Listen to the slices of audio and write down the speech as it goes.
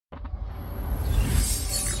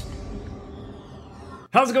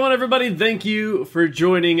How's it going, everybody? Thank you for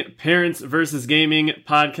joining Parents vs. Gaming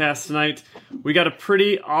podcast tonight. We got a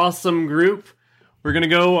pretty awesome group. We're going to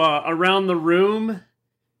go around the room.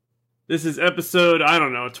 This is episode,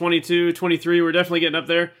 22, 23. We're definitely getting up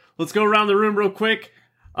there. Let's go around the room real quick.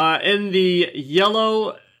 In the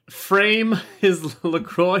yellow frame is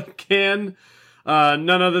LaCroix can. None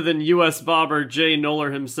other than U.S. Bobber Jay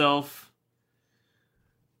Noller himself.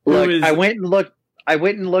 Look, I went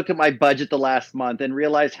and looked at my budget the last month and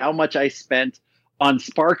realized how much I spent on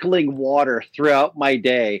sparkling water throughout my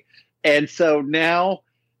day. And so now,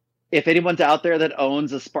 if anyone's out there that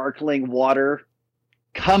owns a sparkling water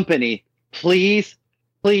company, please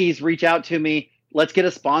reach out to me. Let's get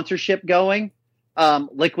a sponsorship going.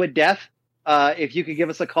 Liquid Death, if you could give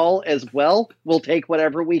us a call as well, we'll take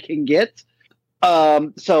whatever we can get.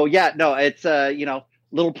 It's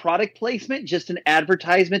little product placement, just an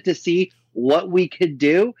advertisement to see what we could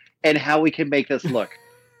do and how we can make this look.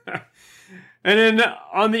 And then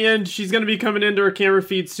on the end, she's going to be coming into her camera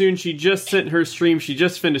feed soon. She just sent her stream. She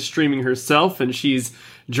just finished streaming herself, and she's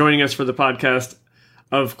joining us for the podcast.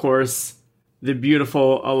 Of course, the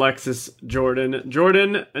beautiful Alexis Jordan.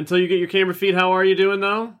 Jordan, until you get your camera feed, how are you doing,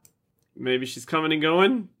 though? Maybe she's coming and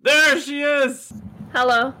going. There she is!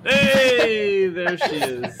 Hello. Hey, there she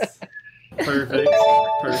is. Perfect.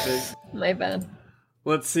 My bad.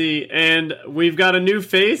 Let's see. And we've got a new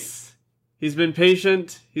face. He's been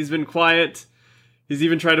patient. He's been quiet. He's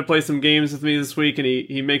even tried to play some games with me this week, and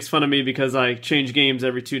he makes fun of me because I change games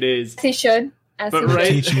every 2 days. He should. But you're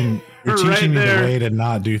teaching right me there, the way to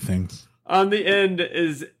not do things. On the end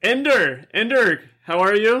is Ender. Ender, how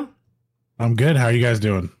are you? I'm good. How are you guys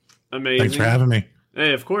doing? Amazing. Thanks for having me.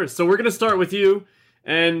 Hey, of course. So we're going to start with you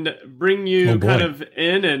and bring you kind of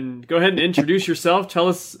in and go ahead and introduce yourself. Tell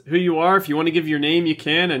us who you are. If you want to give your name, you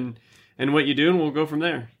can, and what you do, and we'll go from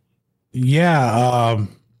there. Yeah,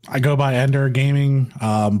 I go by Ender Gaming,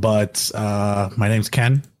 but my name's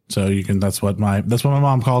Ken. So you can. That's what my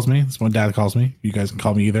mom calls me. That's what my dad calls me. You guys can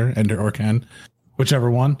call me either Ender or Ken, whichever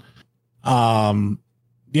one.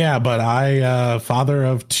 Yeah, but I father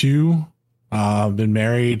of two. Been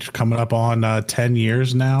married coming up on 10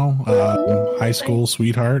 years now. High school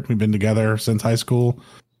sweetheart. We've been together since high school.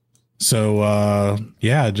 So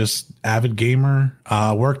just avid gamer.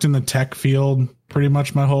 Worked in the tech field pretty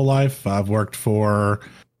much my whole life. I've worked for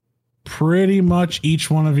pretty much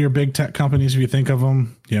each one of your big tech companies, if you think of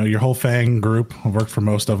them. You know, your whole FANG group. I've worked for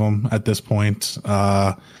most of them at this point.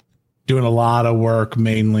 Doing a lot of work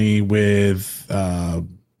mainly with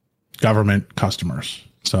government customers.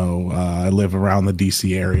 So I live around the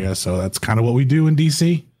DC area, so that's kind of what we do in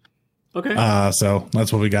DC. Okay. So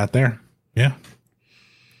that's what we got there. Yeah.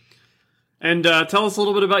 And tell us a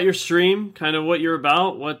little bit about your stream, kind of what you're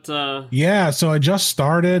about. Yeah, so I just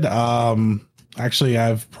started. Actually,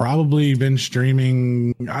 I've probably been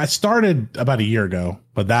streaming. I started about a year ago,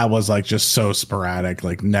 but that was like just so sporadic,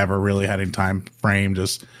 like never really had any time frame,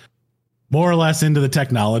 just more or less into the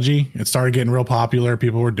technology. It started getting real popular.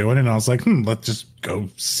 People were doing it. And I was like, let's just go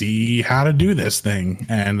see how to do this thing.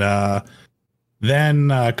 And then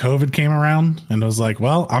COVID came around and I was like,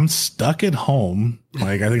 well, I'm stuck at home.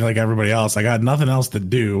 Like, I think like everybody else, I got nothing else to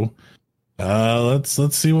do.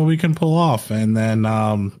 Let's see what we can pull off. And then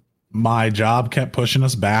my job kept pushing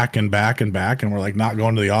us back and back and back. And we're like, not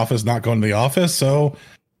going to the office. So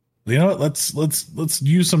you know what? Let's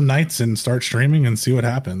use some nights and start streaming and see what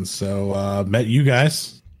happens. So met you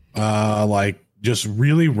guys like just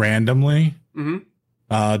really randomly.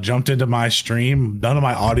 Mm-hmm. Jumped into my stream. None of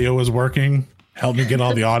my audio was working. Helped me get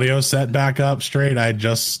all the audio set back up straight. I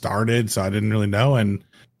just started, so I didn't really know, and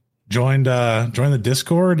joined the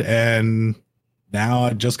Discord, and now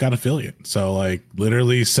I just got affiliate. So like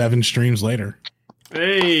literally 7 streams later.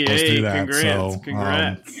 Hey, congrats.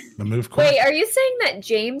 The move quick. Wait, are you saying that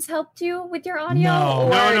James helped you with your audio? No, or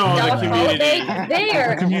the community. They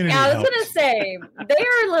are. Yeah, I was going to say, they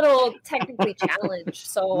are a little technically challenged.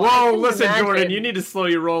 So whoa, listen, Jordan, you need to slow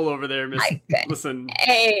your roll over there, miss. Listen.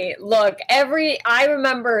 Hey, look, I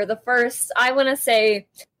remember the first, I want to say,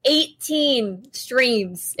 18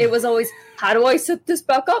 streams. It was always, how do I set this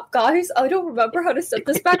back up, guys? I don't remember how to set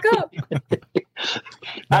this back up.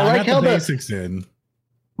 I like how the basics in.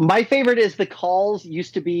 My favorite is the calls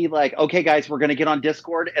used to be like, okay, guys, we're going to get on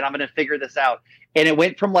Discord and I'm going to figure this out. And it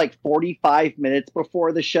went from like 45 minutes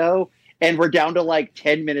before the show, and we're down to like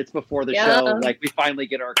 10 minutes before the show. Like we finally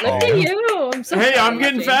get our call. Look at you. I'm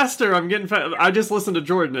getting faster. I just listened to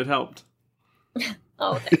Jordan. It helped.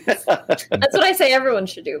 Oh, thanks. That's what I say everyone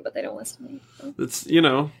should do, but they don't listen to me.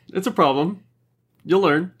 So. It's a problem. You'll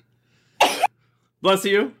learn. Bless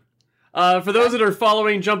you. For those that are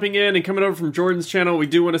following, jumping in, and coming over from Jordan's channel, we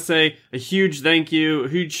do want to say a huge thank you, a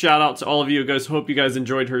huge shout out to all of you guys. Hope you guys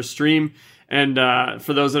enjoyed her stream. And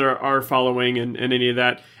for those that are following and any of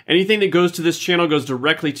that, anything that goes to this channel goes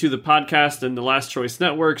directly to the podcast and the Last Choice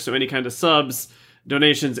Network. So any kind of subs,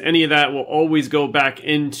 donations, any of that will always go back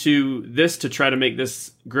into this to try to make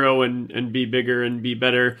this grow and be bigger and be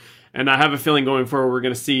better. And I have a feeling going forward, we're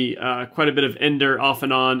going to see quite a bit of Ender off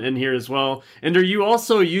and on in here as well. Ender, you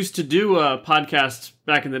also used to do a podcast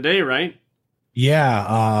back in the day, right?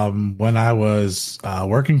 Yeah. When I was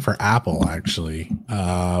working for Apple, actually,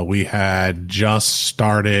 Apple had just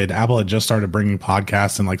started bringing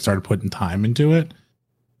podcasts and like started putting time into it.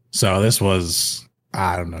 So this was,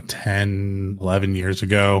 I don't know, 10, 11 years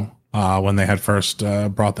ago when they had first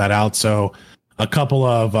brought that out. So a couple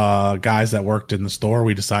of guys that worked in the store,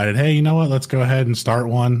 we decided, hey, you know what? Let's go ahead and start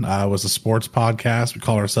one. It was a sports podcast. We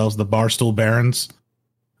call ourselves the Barstool Barons.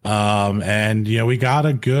 And we got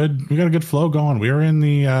a good flow going. We were in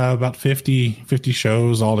the about 50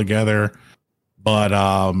 shows all together. But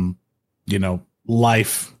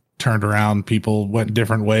life turned around. People went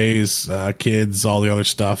different ways, kids, all the other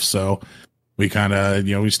stuff. So we kind of,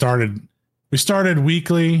 we started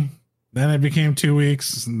weekly. Then it became 2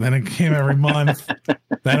 weeks, and then it came every month.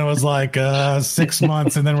 Then it was like 6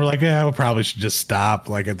 months, and then we're like, yeah, we probably should just stop.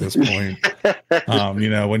 Like at this point,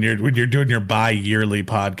 when you're doing your bi-yearly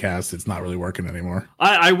podcast, it's not really working anymore.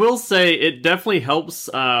 I will say it definitely helps.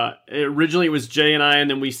 Originally, it was Jay and I,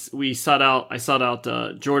 and then I sought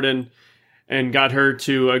out Jordan, and got her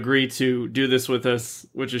to agree to do this with us,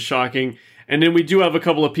 which is shocking. And then we do have a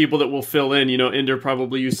couple of people that will fill in. Ender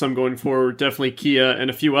probably use some going forward, definitely Kia and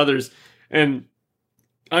a few others. And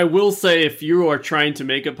I will say, if you are trying to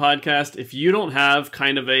make a podcast, if you don't have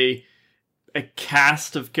kind of a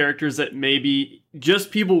cast of characters that maybe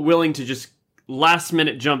just people willing to just last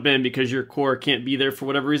minute jump in because your core can't be there for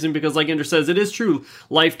whatever reason, because like Ender says, it is true.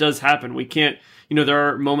 Life does happen. We can't, there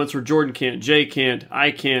are moments where Jordan can't, Jay can't,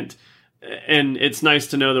 I can't. And it's nice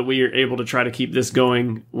to know that we are able to try to keep this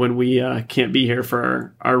going when we can't be here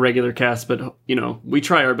for our regular cast. But, we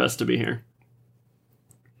try our best to be here.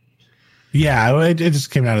 Yeah, it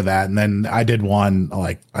just came out of that. And then I did one,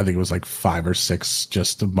 I think it was like 5 or 6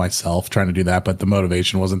 just of myself trying to do that. But the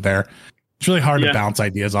motivation wasn't there. It's really hard to bounce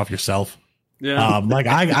ideas off yourself. Yeah.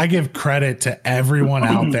 I give credit to everyone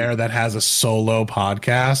out there that has a solo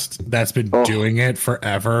podcast that's been doing it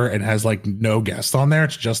forever and has like no guest on there.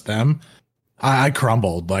 It's just them. I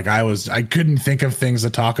crumbled. I couldn't think of things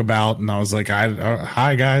to talk about, and I was like,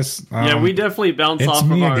 hi guys. We definitely bounce off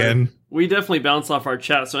me again. We definitely bounce off our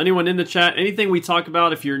chat. So anyone in the chat, anything we talk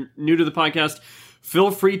about, if you're new to the podcast,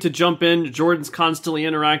 feel free to jump in. Jordan's constantly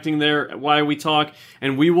interacting there while we talk,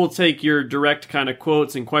 and we will take your direct kind of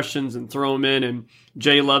quotes and questions and throw them in. And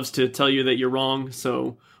Jay loves to tell you that you're wrong,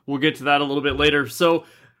 so we'll get to that a little bit later. So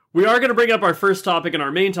we are going to bring up our first topic and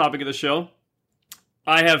our main topic of the show.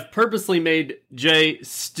 I have purposely made Jay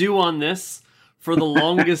stew on this for the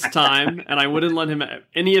longest time, and I wouldn't let him have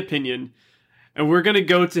any opinion. And we're going to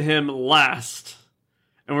go to him last,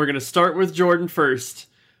 and we're going to start with Jordan first.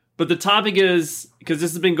 But the topic is, because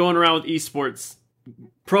this has been going around with esports,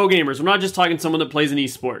 pro gamers. We're not just talking someone that plays an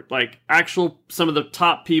esport, like some of the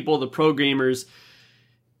top people, the pro gamers.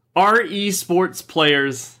 Are esports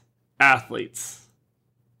players athletes?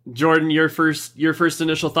 Jordan, your first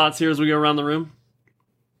initial thoughts here as we go around the room.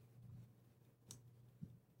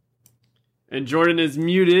 And Jordan is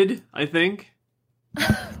muted, I think.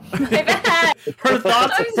 Her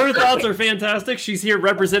thoughts are fantastic. She's here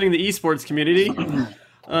representing the esports community.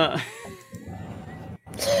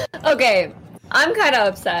 Okay, I'm kind of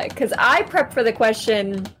upset because I prepped for the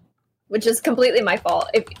question, which is completely my fault.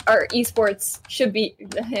 If our esports should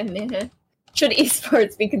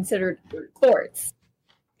esports be considered sports?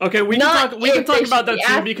 Okay, we can talk about that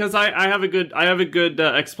too, because I have a good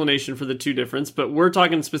explanation for the two difference, but we're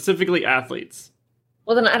talking specifically athletes.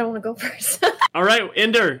 Well, then I don't want to go first. All right,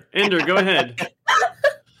 Ender, go ahead.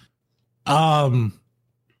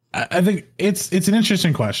 I think it's an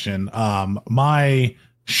interesting question. My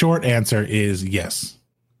short answer is yes.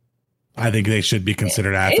 I think they should be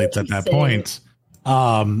considered athletes at that point.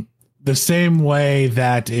 The same way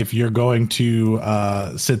that if you're going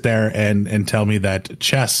to sit there and tell me that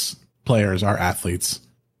chess players are athletes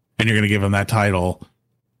and you're going to give them that title,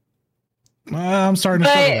 I'm starting to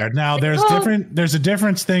struggle there. Now there's a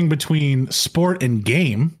difference thing between sport and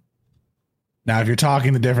game. Now, if you're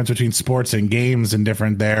talking the difference between sports and games and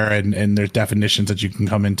different there, and there's definitions that you can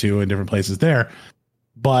come into in different places there.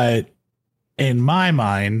 But in my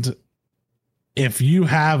mind, if you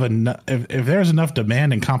have if there's enough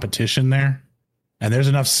demand and competition there, and there's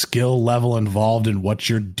enough skill level involved in what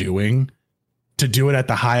you're doing to do it at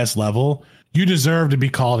the highest level, you deserve to be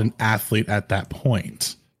called an athlete at that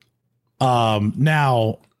point.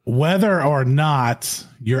 Now, whether or not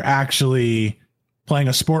you're actually playing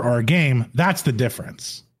a sport or a game, that's the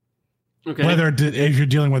difference. Okay. If you're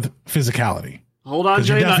dealing with physicality. Hold on,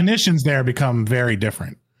 Jay. Your definitions there become very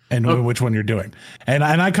different and which one you're doing. And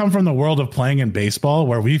I come from the world of playing in baseball,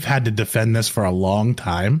 where we've had to defend this for a long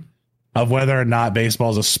time of whether or not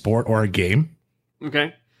baseball is a sport or a game.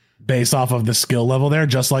 Okay. Based off of the skill level there,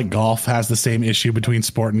 just like golf has the same issue between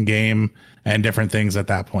sport and game and different things at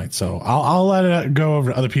that point. So I'll let it go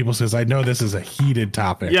over to other people, because I know this is a heated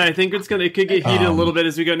topic. Yeah, I think it could get heated a little bit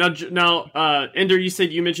as we go. Now, Ender,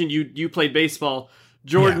 you mentioned you played baseball.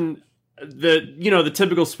 Jordan, the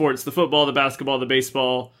typical sports, the football, the basketball, the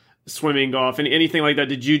baseball, swimming, golf, anything like that.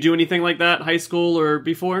 Did you do anything like that high school or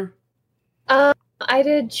before? I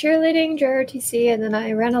did cheerleading, JROTC, and then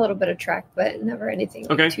I ran a little bit of track, but never anything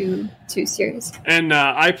too serious. And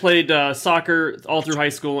I played soccer all through high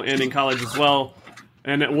school and in college as well.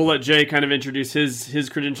 And we'll let Jay kind of introduce his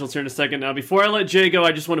credentials here in a second. Now, before I let Jay go,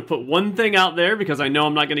 I just want to put one thing out there, because I know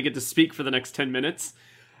I'm not going to get to speak for the next 10 minutes.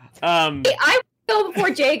 I will go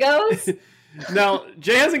before Jay goes. Now,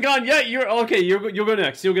 Jay hasn't gone yet. You'll go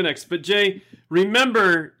next. You'll go next. But Jay,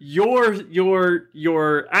 remember,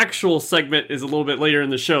 your actual segment is a little bit later in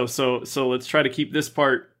the show. So let's try to keep this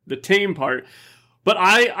part, the tame part. But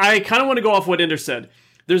I kind of want to go off what Ender said.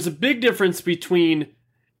 There's a big difference between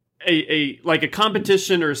a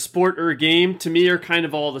competition or a sport or a game. To me, are kind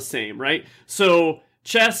of all the same, right? So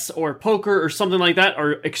chess or poker or something like that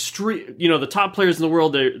are extreme. The top players in the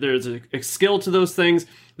world, there's a skill to those things.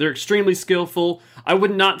 They're extremely skillful. I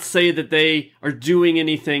would not say that they are doing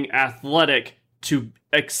anything athletic to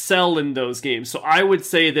excel in those games. So I would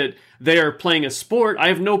say that they are playing a sport. I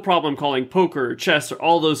have no problem calling poker or chess or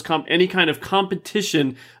all those any kind of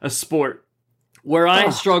competition a sport. Where I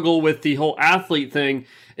struggle with the whole athlete thing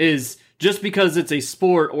is, just because it's a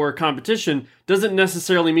sport or a competition doesn't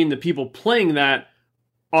necessarily mean the people playing that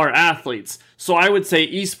are athletes. So I would say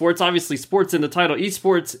esports, obviously sports in the title,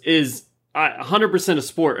 esports is 100% a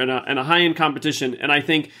sport and a high-end competition. And I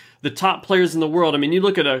think the top players in the world, I mean, you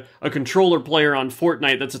look at a controller player on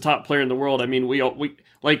Fortnite that's a top player in the world. I mean, we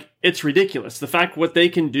like, it's ridiculous. The fact what they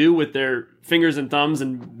can do with their fingers and thumbs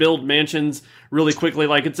and build mansions really quickly,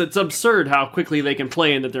 like it's absurd how quickly they can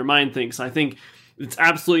play and that their mind thinks. I think it's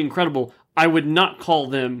absolutely incredible. I would not call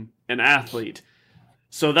them an athlete.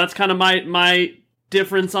 So that's kind of my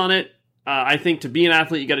difference on it. I think to be an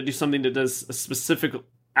athlete, you got to do something that does a specific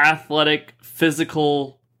athletic,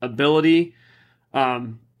 physical ability. But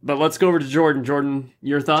let's go over to Jordan. Jordan,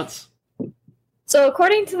 your thoughts? So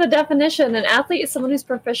according to the definition, an athlete is someone who's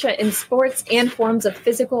proficient in sports and forms of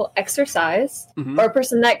physical exercise, or a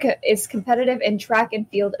person that is competitive in track and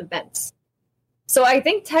field events. So I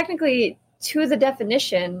think technically, to the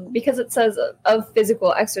definition, because it says of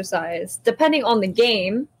physical exercise, depending on the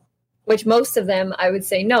game, which most of them, I would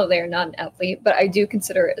say, no, they're not an athlete, but I do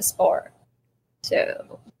consider it a sport.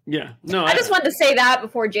 So yeah, no, I just wanted to say that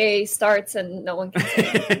before Jay starts and no one can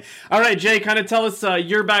say All right, Jay, kind of tell us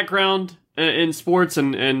your background in sports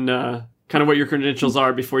and kind of what your credentials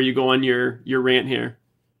are before you go on your rant here.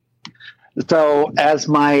 So as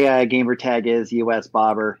my gamer tag is US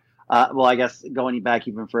Bobber, well, I guess going back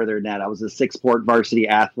even further than that, I was a 6-sport varsity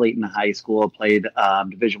athlete in high school, played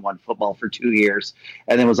Division I football for 2 years,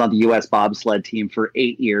 and then was on the US bobsled team for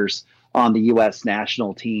 8 years on the US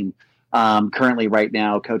national team. Currently right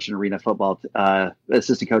now coaching arena football,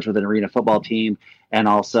 assistant coach with an arena football team, and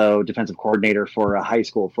also defensive coordinator for a high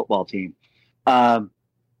school football team. Now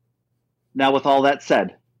with all that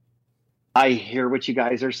said, I hear what you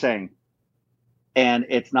guys are saying, and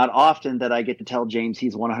it's not often that I get to tell James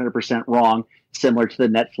he's 100% wrong, similar to the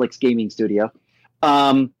Netflix gaming studio.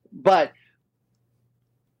 But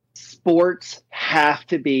sports have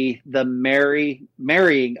to be the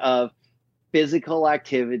marrying of physical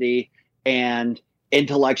activity and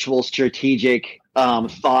intellectual strategic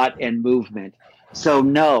thought and movement. So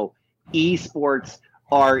no, esports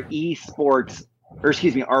are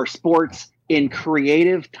sports in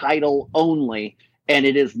creative title only, and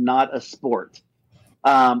it is not a sport.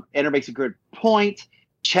 Ender makes a good point.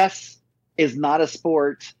 Chess is not a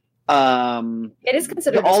sport. it is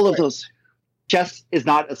considered all of those. Chess is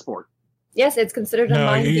not a sport. Yes, it's considered a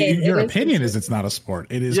mind game. Your opinion is it's not a sport.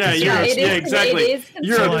 It is. Exactly.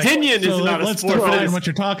 Your opinion is not a sport. Let's define what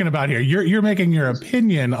you're talking about here. You're making your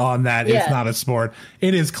opinion on that. It's not a sport.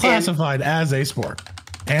 It is classified as a sport,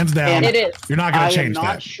 hands down. And it is. You're not going to change that. I'm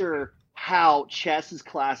not sure how chess is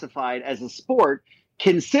classified as a sport,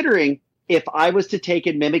 considering if I was to take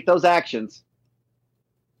and mimic those actions,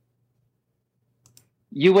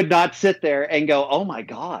 you would not sit there and go, oh my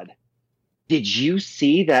God, did you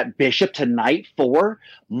see that bishop to knight 4?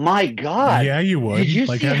 My God. Yeah, you would. Did you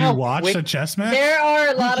like, see have how you watched quick- a chess match? There are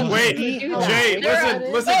a lot of Wait, ways to do Jay, that.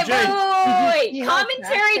 listen, Jay. Wait.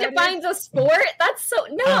 Commentary defines a sport? That's so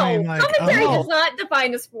no. I mean, like, Commentary oh. does not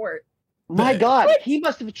define a sport. My God, What? he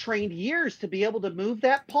must have trained years to be able to move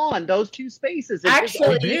that pawn, those 2 spaces.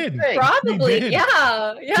 Actually, He did. Probably, He did.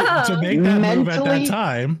 yeah. To make that move at that Mentally,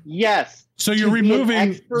 time. Yes. So to you're be an removing.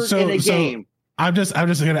 expert So, in a so game. I'm just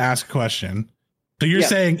going to ask a question. So you're Yes.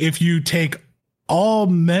 saying if you take all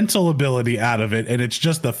mental ability out of it and it's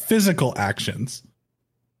just the physical actions,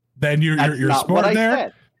 then you're That's not sport what I there.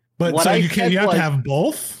 said. But What so I you said have was- to have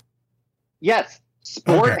both. Yes,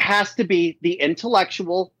 sport Okay. has to be the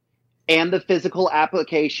intellectual and the physical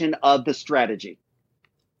application of the strategy.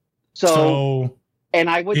 So and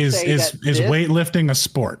I would is say is that is this- weightlifting a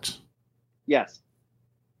sport? Yes.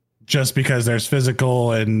 Just because there's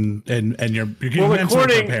physical and you're getting mentally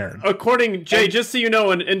prepared. According Jay, just so you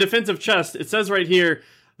know, in defense of chess, it says right here,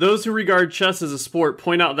 those who regard chess as a sport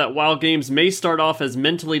point out that while games may start off as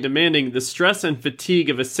mentally demanding, the stress and fatigue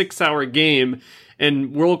of a 6-hour game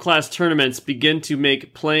and world-class tournaments begin to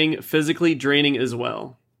make playing physically draining as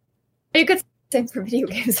well. You could say for video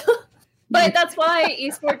games. But that's why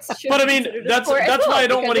esports should But I be mean, considered a that's sport as why well, I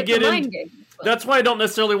don't because want to it's a get mind in. game. That's why I don't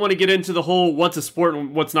necessarily want to get into the whole what's a sport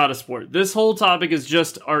and what's not a sport. This whole topic is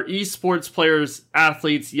just, are esports players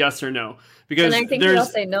athletes, yes or no? Because And I think they'll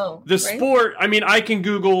say no. the right? sport, I mean, I can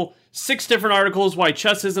Google 6 different articles why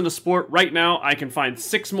chess isn't a sport. Right now, I can find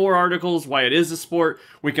 6 more articles why it is a sport.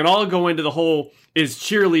 We can all go into the whole, is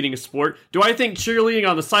cheerleading a sport? Do I think cheerleading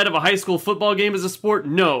on the side of a high school football game is a sport?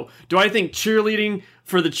 No. Do I think cheerleading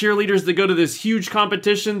for the cheerleaders that go to this huge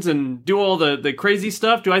competitions and do all the crazy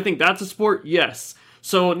stuff, do I think that's a sport? Yes.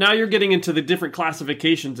 So now you're getting into the different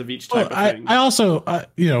classifications of each type of thing. I also,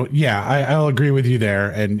 I'll agree with you there.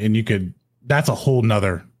 And you could, that's a whole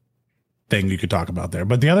nother thing you could talk about there.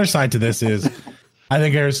 But the other side to this is, I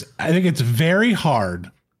think it's very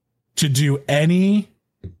hard to do any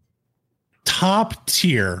top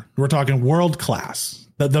tier. We're talking world class,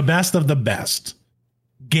 the best of the best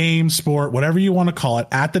game, sport, whatever you want to call it,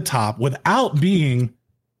 at the top without being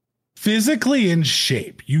physically in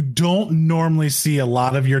shape. You don't normally see a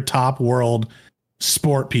lot of your top world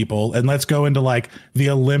sport people. And let's go into like the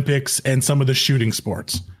Olympics and some of the shooting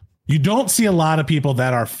sports. You don't see a lot of people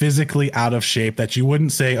that are physically out of shape that you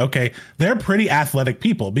wouldn't say, okay, they're pretty athletic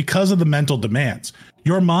people because of the mental demands.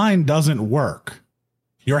 Your mind doesn't work.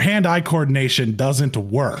 Your hand-eye coordination doesn't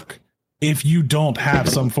work if you don't have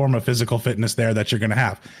some form of physical fitness there that you're going to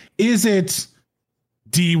have. Is it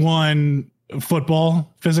D1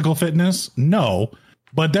 football physical fitness? No,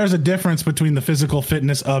 but there's a difference between the physical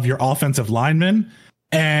fitness of your offensive lineman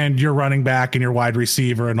and your running back and your wide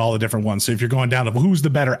receiver and all the different ones. So if you're going down to who's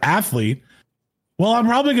the better athlete, well, I'm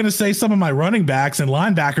probably going to say some of my running backs and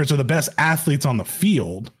linebackers are the best athletes on the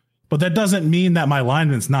field, but that doesn't mean that my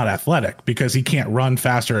lineman's not athletic because he can't run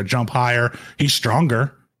faster or jump higher. He's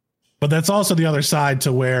stronger, but that's also the other side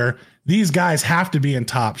to where these guys have to be in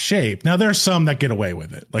top shape. Now there's some that get away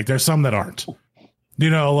with it. Like there's some that aren't,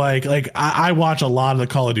 like I watch a lot of the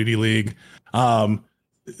Call of Duty League.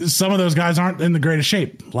 Some of those guys aren't in the greatest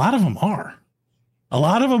shape. A lot of them are.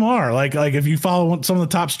 Like if you follow some of the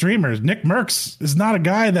top streamers, Nick Merckx is not a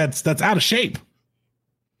guy that's out of shape.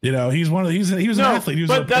 He was an athlete. He was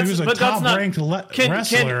a top ranked wrestler.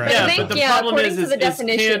 But the problem according to the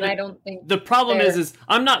definition, I don't think the problem is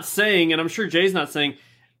I'm not saying, and I'm sure Jay's not saying,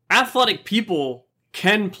 athletic people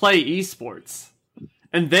can play esports,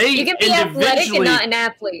 and you can be athletic and not an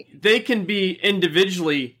athlete. They can be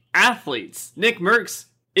individually athletes. Nick Merckx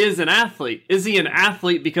is an athlete. Is he an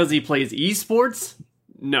athlete because he plays esports?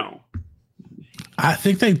 No. I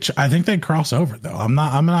think they cross over though. I'm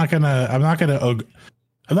not going to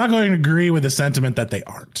agree with the sentiment that they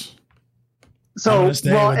aren't. So I'm going to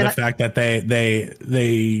stay with the fact that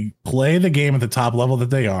they play the game at the top level that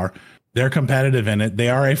they are. They're competitive in it. They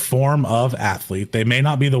are a form of athlete. They may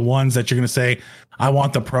not be the ones that you're going to say, I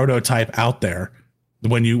want the prototype out there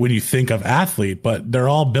when you think of athlete, but they're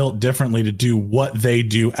all built differently to do what they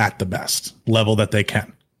do at the best level that they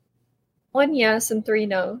can. 1 yes and 3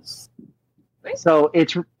 no's. Right? So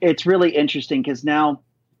it's really interesting because now,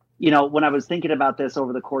 when I was thinking about this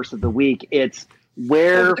over the course of the week, it's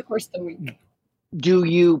where do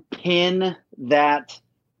you pin that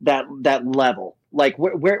level? Like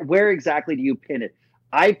where exactly do you pin it?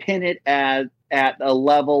 I pin it at a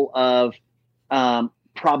level of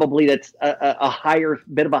probably that's a higher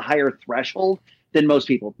threshold than most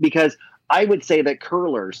people, because I would say that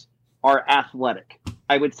curlers are athletic.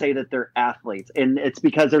 I would say that they're athletes. And it's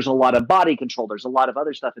because there's a lot of body control. There's a lot of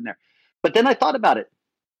other stuff in there. But then I thought about it.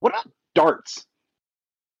 What about darts?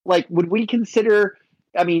 Like, would we consider,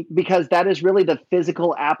 I mean, because that is really the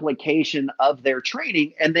physical application of their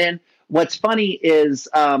training. And then what's funny is,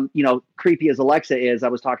 creepy as Alexa is, I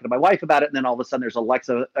was talking to my wife about it. And then all of a sudden there's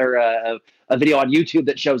Alexa or a video on YouTube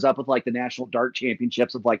that shows up with like the National Dart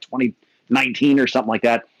Championships of like 2019 or something like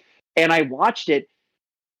that. And I watched it.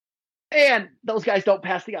 And those guys don't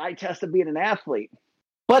pass the eye test of being an athlete.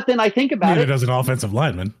 But then I think about it as an offensive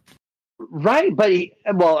lineman. Right. But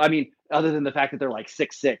other than the fact that they're like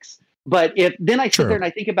 6'6". But then I sit there and I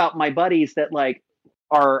think about my buddies that like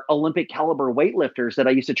are Olympic caliber weightlifters that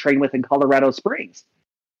I used to train with in Colorado Springs.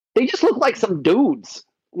 They just look like some dudes.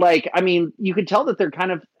 Like, I mean, you could tell that they're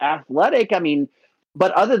kind of athletic. I mean,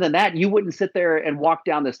 but other than that, you wouldn't sit there and walk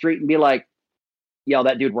down the street and be like, yo,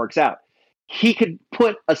 that dude works out. He could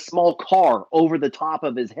put a small car over the top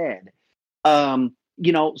of his head.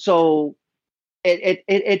 So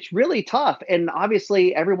it's really tough. And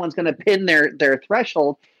obviously everyone's going to pin their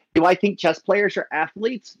threshold. Do I think chess players are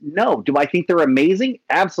athletes? No. Do I think they're amazing?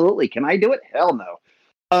 Absolutely. Can I do it? Hell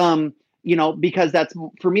no. Because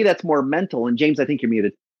for me, that's more mental. And James, I think you're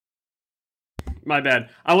muted. My bad.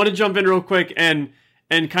 I want to jump in real quick and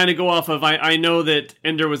kind of go off of, I know that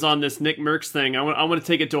Ender was on this Nick Merckx thing. I want to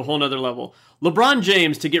take it to a whole nother level. LeBron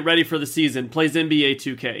James, to get ready for the season, plays NBA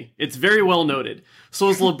 2K. It's very well noted. So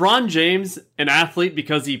is LeBron James an athlete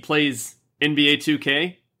because he plays NBA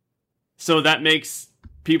 2K? So that makes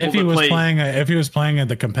people if he was playing at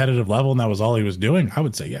the competitive level and that was all he was doing, I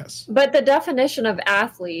would say yes. But the definition of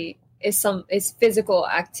athlete is physical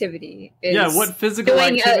activity. What physical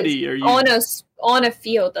activity are you on a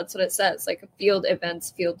field? That's what it says, like field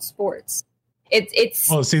events, field sports. It's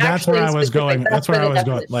that's where I was going. That's where I was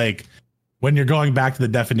going. Like when you're going back to the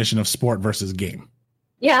definition of sport versus game.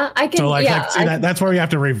 Yeah, I can. So that's where we have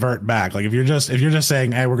to revert back. Like if you're just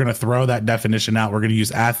saying, hey, we're going to throw that definition out. We're going to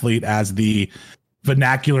use athlete as the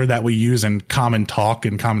vernacular that we use in common talk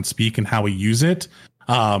and common speak and how we use it.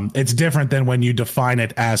 It's different than when you define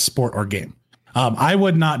it as sport or game. I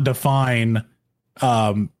would not define.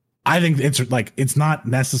 I think it's not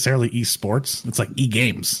necessarily esports. It's like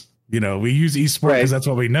e-games. We use esport because that's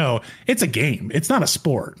what we know. It's a game. It's not a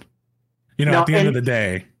sport. At the end of the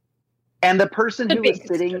day. And the person who was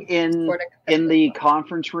sitting in the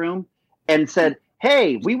conference room and said,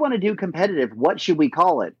 hey, we want to do competitive. What should we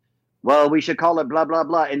call it? Well, we should call it blah, blah,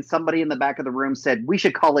 blah. And somebody in the back of the room said, we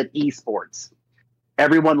should call it esports.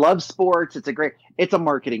 Everyone loves sports. It's a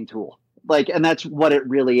marketing tool. And that's what it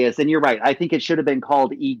really is. And you're right. I think it should have been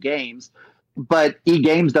called e-games, but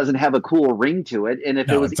e-games doesn't have a cool ring to it. And if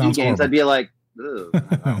it was e-games, horrible. I'd be like,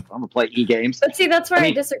 I'm gonna play e-games. But see, that's where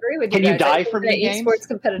I disagree with you. Can you die from e-games? Esports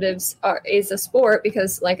competitives is a sport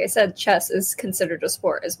because, like I said, chess is considered a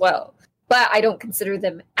sport as well. But I don't consider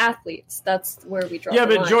them athletes. That's where we draw. Yeah,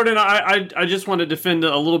 the but line. Jordan, I just want to defend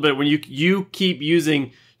a little bit when you keep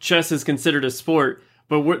using chess as considered a sport.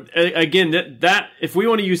 But again, that if we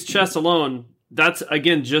want to use chess alone, that's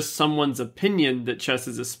again just someone's opinion that chess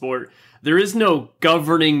is a sport. There is no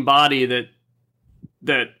governing body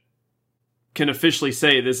that can officially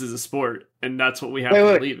say this is a sport, and that's what we have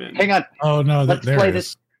to believe in. Hang on. Oh no, let's play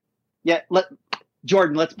this. Yeah,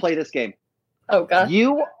 Jordan, let's play this game. Oh god.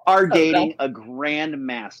 You are dating a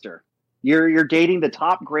grandmaster. You're dating the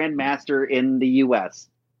top grandmaster in the US.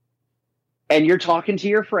 And you're talking to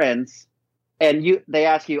your friends and they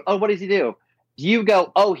ask you, "Oh, what does he do?" Do you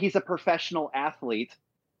go, "Oh, he's a professional athlete?"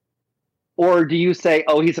 Or do you say,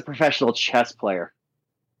 "Oh, he's a professional chess player"?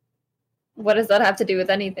 What does that have to do with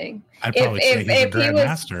anything? I'd probably say he's a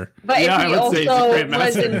grandmaster. But if he also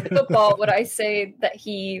was in football, would I say that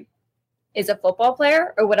he is a football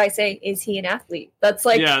player, or would I say is he an athlete? That's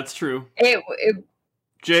like it's true.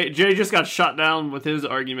 Jay just got shot down with his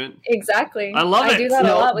argument. Exactly. I love it. I do that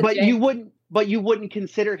a lot with Jay. But you wouldn't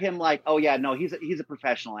consider him like, oh yeah, no, he's a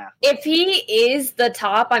professional athlete. If he is the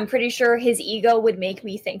top, I'm pretty sure his ego would make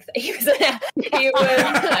me think that he was an athlete. He would,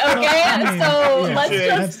 okay, so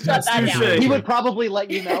let's just shut that down. He would probably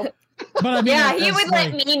let you know. But he would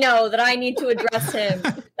let me know that I need to address him.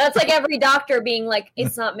 That's like every doctor being like,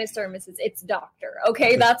 it's not Mr. or Mrs., it's doctor.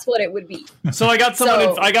 Okay, that's what it would be. So I got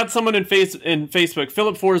someone in Facebook.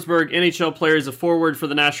 Philip Forsberg, NHL player, is a forward for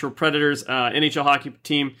the Nashville Predators, NHL hockey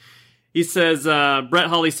team. He says, Brett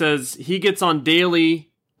Hawley says he gets on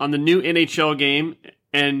daily on the new NHL game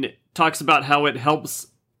and talks about how it helps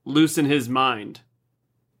loosen his mind.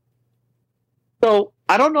 So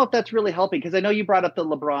I don't know if that's really helping because I know you brought up the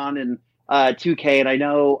LeBron and 2K, and I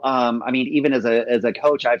know, I mean, even as a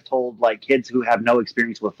coach, I've told like kids who have no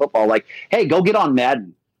experience with football, like, hey, go get on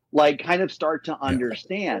Madden, like kind of start to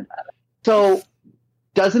understand. So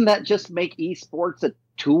doesn't that just make esports a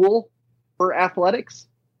tool for athletics?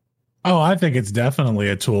 Oh, I think it's definitely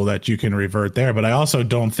a tool that you can revert there, but I also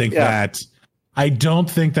don't think that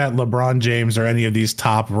LeBron James or any of these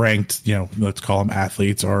top ranked, let's call them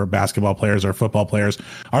athletes or basketball players or football players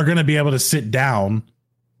are going to be able to sit down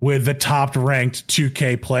with the top ranked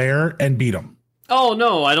 2K player and beat them. Oh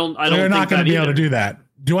no, I don't. They're not going to be able to do that.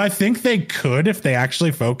 Do I think they could if they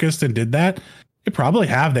actually focused and did that? They probably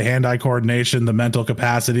have the hand-eye coordination, the mental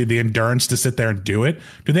capacity, the endurance to sit there and do it.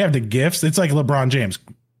 Do they have the gifts? It's like LeBron James.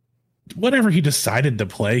 Whatever he decided to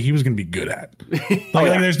play, he was going to be good at.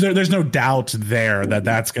 There's no doubt there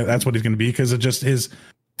that's what he's going to be because of just his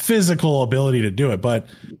physical ability to do it. But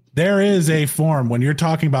there is a form when you're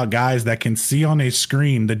talking about guys that can see on a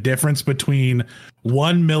screen the difference between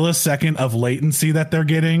 1 millisecond of latency that they're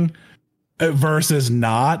getting versus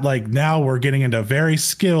not. Like now we're getting into a very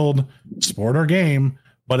skilled sport or game,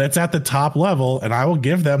 but it's at the top level, and I will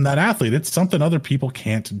give them that athlete. It's something other people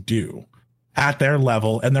can't do at their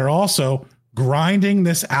level, and they're also grinding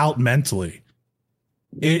this out mentally.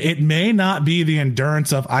 It may not be the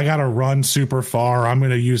endurance of I got to run super far. I'm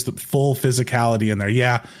going to use the full physicality in there.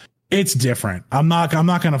 Yeah, it's different. I'm not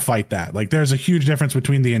going to fight that. Like there's a huge difference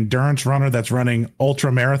between the endurance runner that's running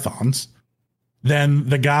ultra marathons than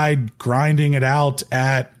the guy grinding it out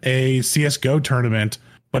at a CSGO tournament,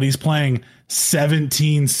 but he's playing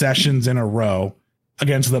 17 sessions in a row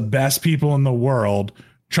against the best people in the world,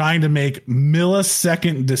 trying to make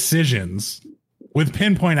millisecond decisions with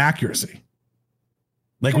pinpoint accuracy.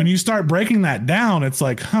 Like when you start breaking that down, it's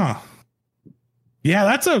like,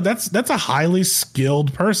 yeah, that's a highly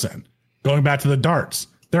skilled person. Going back to the darts,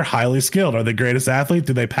 they're highly skilled. Are they greatest athlete?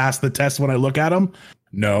 Do they pass the test when I look at them?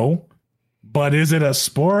 No. But is it a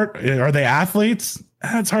sport? Are they athletes?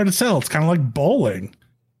 It's hard to tell. It's kind of like bowling.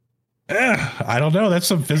 I don't know. That's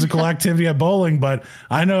some physical activity at bowling, but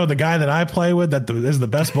I know the guy that I play with that is the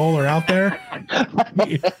best bowler out there.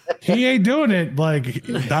 He ain't doing it. Like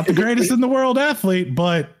not the greatest in the world athlete,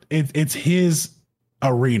 but it's his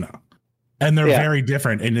arena, and they're very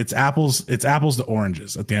different. And it's apples to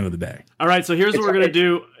oranges at the end of the day. All right, so here's what we're gonna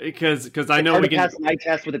do because I know we can pass an eye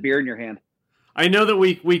test with a beer in your hand. I know that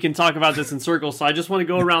we can talk about this in circles, so I just want to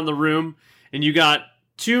go around the room, and you got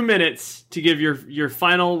 2 minutes to give your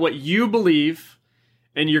final, what you believe,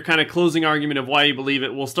 and your kind of closing argument of why you believe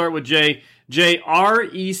it. We'll start with Jay. Jay, are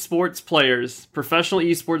esports players, professional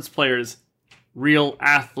esports players, real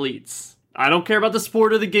athletes? I don't care about the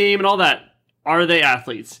sport or the game and all that. Are they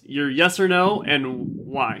athletes? Your yes or no, and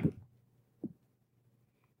why?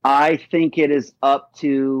 I think it is up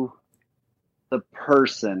to the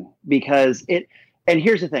person because and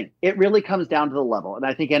here's the thing, it really comes down to the level. And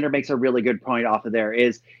I think Ender makes a really good point off of there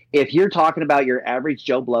is if you're talking about your average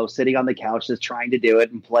Joe Blow sitting on the couch just trying to do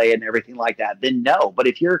it and play and everything like that, then no. But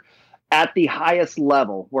if you're at the highest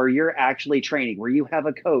level where you're actually training, where you have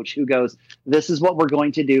a coach who goes, this is what we're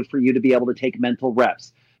going to do for you to be able to take mental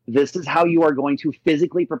reps. This is how you are going to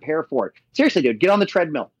physically prepare for it. Seriously, dude, get on the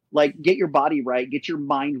treadmill, like get your body right, get your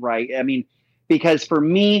mind right. I mean, because for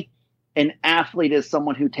me, an athlete is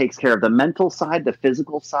someone who takes care of the mental side, the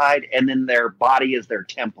physical side, and then their body is their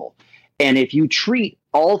temple. And if you treat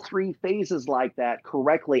all three phases like that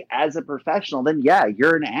correctly as a professional, then yeah,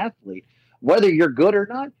 you're an athlete. Whether you're good or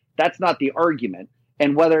not, that's not the argument.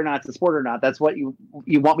 And whether or not it's a sport or not, that's what you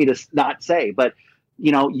want me to not say. But,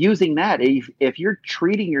 using that, if you're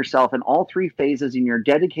treating yourself in all three phases and you're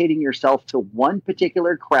dedicating yourself to one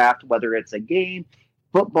particular craft, whether it's a game,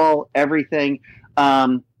 football, everything,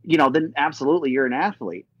 then absolutely you're an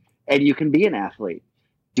athlete and you can be an athlete.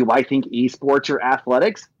 Do I think esports are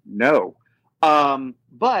athletics? No.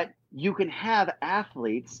 But you can have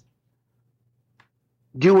athletes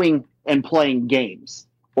doing and playing games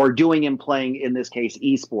or doing and playing, in this case,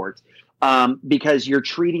 esports, because you're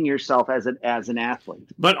treating yourself as an athlete.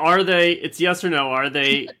 But are they, it's yes or no, are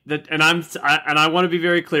they that, and I want to be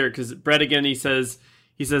very clear because Brett, again, he says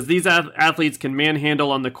these athletes can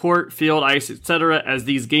manhandle on the court, field, ice, etc., as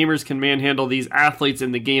these gamers can manhandle these athletes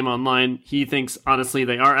in the game online. He thinks, honestly,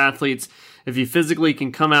 they are athletes. If you physically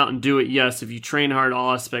can come out and do it, yes. If you train hard,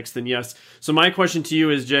 all aspects, then yes. So my question to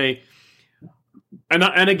you is, Jay,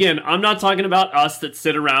 and again, I'm not talking about us that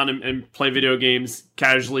sit around and play video games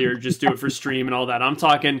casually or just do it for stream and all that. I'm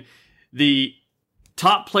talking the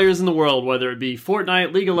top players in the world, whether it be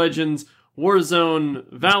Fortnite, League of Legends, Warzone,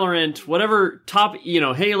 Valorant, whatever top,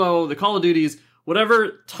 Halo, the Call of Duties,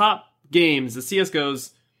 whatever top games, the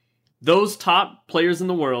CSGOs, those top players in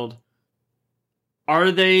the world, Are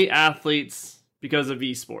they athletes because of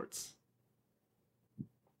esports?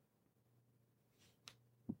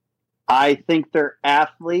 I think they're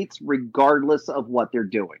athletes regardless of what they're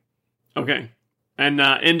doing. Okay. And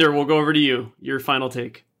Ender, we'll go over to you. Your final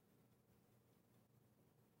take.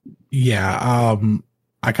 Yeah,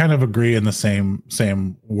 I kind of agree in the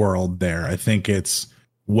same world there. I think it's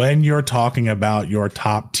when you're talking about your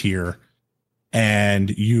top tier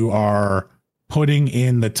and you are putting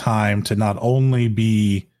in the time to not only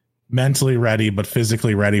be mentally ready but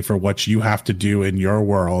physically ready for what you have to do in your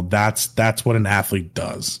world. That's what an athlete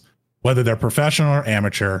does, whether they're professional or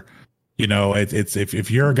amateur. You know, it's if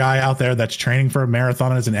you're a guy out there that's training for a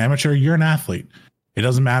marathon as an amateur, you're an athlete. It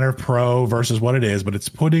doesn't matter pro versus what it is, but it's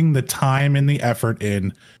putting the time and the effort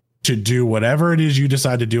in to do whatever it is you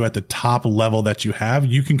decide to do at the top level that you have.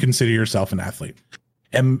 You can consider yourself an athlete.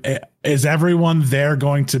 And is everyone there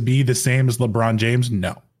going to be the same as LeBron James?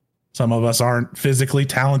 No. Some of us aren't physically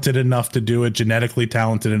talented enough to do it, genetically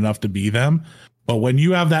talented enough to be them. But when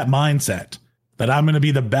you have that mindset that I'm going to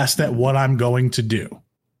be the best at what I'm going to do,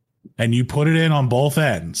 and you put it in on both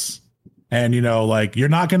ends, and you know, like, you're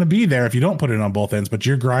not going to be there if you don't put it on both ends, but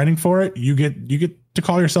you're grinding for it, you get to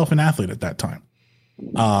call yourself an athlete at that time.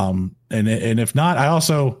 And if not, I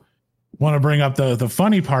also want to bring up the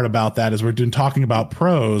funny part about that is we're talking about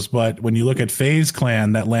pros, but when you look at FaZe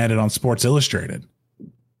Clan that landed on Sports Illustrated,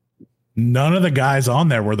 none of the guys on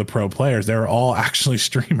there were the pro players. They were all actually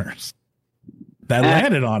streamers that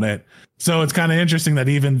landed on it. So it's kind of interesting that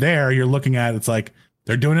even there you're looking at, it's like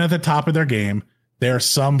they're doing it at the top of their game. They're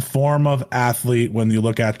some form of athlete when you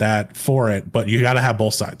look at that for it, but you got to have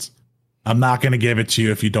both sides. I'm not going to give it to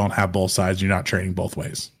you if you don't have both sides. You're not training both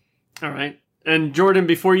ways. All right. And Jordan,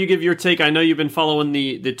 before you give your take, I know you've been following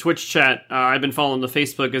the Twitch chat. I've been following the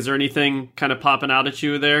Facebook. Is there anything kind of popping out at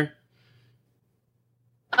you there?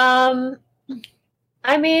 I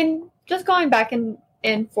mean, just going back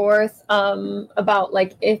and forth about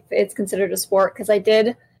like if it's considered a sport, because I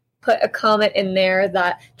did put a comment in there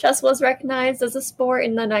that chess was recognized as a sport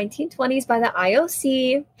in the 1920s by the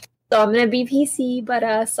IOC. So I'm gonna be PC,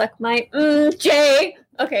 but suck my Jay.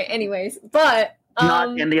 Okay, anyways, but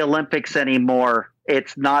not in the Olympics anymore.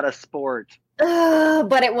 It's not a sport.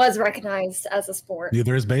 But it was recognized as a sport.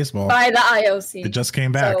 Neither is baseball by the IOC. It just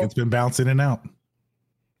came back. So, it's been bouncing in and out.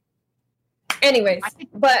 Anyways,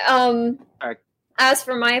 but as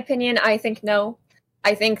for my opinion, I think no.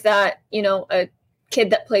 I think that, you know, a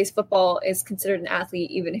kid that plays football is considered an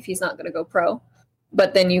athlete even if he's not going to go pro.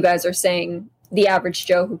 But then you guys are saying the average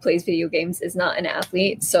Joe who plays video games is not an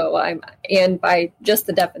athlete. So and by just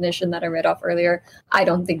the definition that I read off earlier, I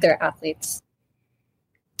don't think they're athletes.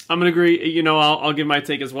 I'm going to agree. You know, I'll give my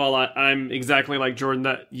take as well. I'm exactly like Jordan,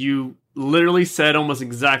 that you literally said almost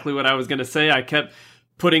exactly what I was going to say. I kept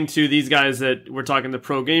putting to these guys that we're talking the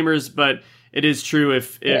pro gamers, but it is true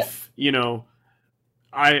if you know,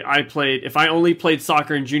 if I only played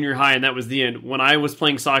soccer in junior high and that was the end. When I was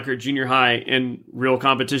playing soccer at junior high in real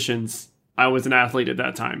competitions, I was an athlete at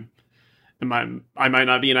that time. I might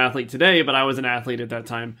not be an athlete today, but I was an athlete at that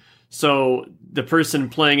time. So the person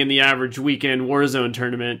playing in the average weekend Warzone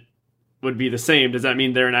tournament would be the same. Does that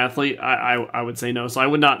mean they're an athlete? I would say no. So I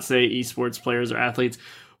would not say esports players are athletes.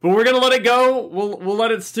 But we're gonna let it go. We'll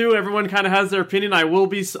let it stew. Everyone kind of has their opinion. I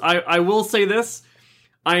will say this.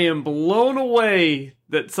 I am blown away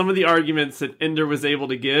that some of the arguments that Ender was able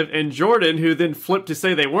to give, and Jordan, who then flipped to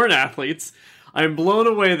say they weren't athletes, I'm blown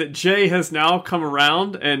away that Jay has now come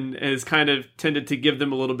around and has kind of tended to give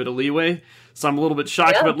them a little bit of leeway. So I'm a little bit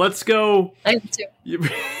shocked, but let's go. I am too.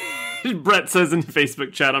 Brett says in the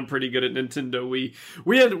Facebook chat, I'm pretty good at Nintendo Wii.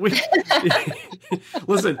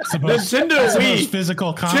 Listen, Nintendo Wii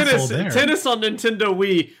physical console tennis on Nintendo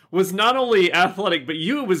Wii was not only athletic, but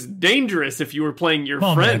it was dangerous if you were playing your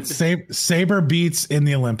friend. Saber beats in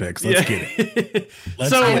the Olympics. Let's get it.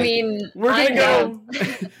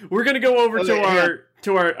 We're gonna go over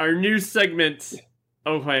to our new segment.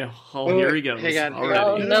 Okay, here he goes. Hang on.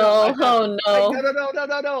 Oh no!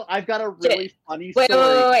 I've got a really funny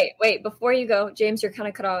story. Wait! Before you go, James, you're kind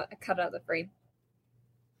of cut out of the frame.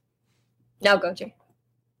 Now go, Jay.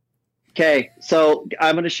 Okay, so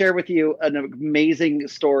I'm going to share with you an amazing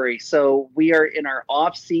story. So we are in our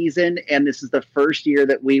off season, and this is the first year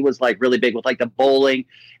that we was like really big with like the bowling,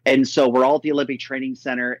 and so we're all at the Olympic Training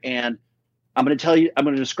Center, and I'm going to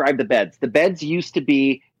describe the beds. The beds used to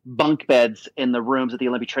be bunk beds in the rooms at the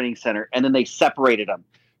Olympic Training Center, and then they separated them.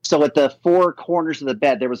 So at the four corners of the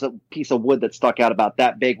bed, there was a piece of wood that stuck out about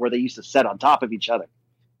that big where they used to sit on top of each other.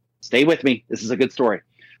 Stay with me. This is a good story.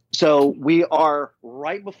 So we are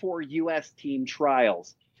right before U.S. team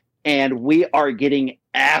trials, and we are getting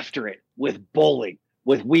after it. with bowling,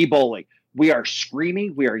 with Wii Bowling. We are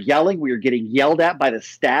screaming, we are yelling, we are getting yelled at by the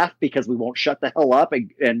staff because we won't shut the hell up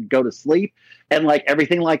and go to sleep and like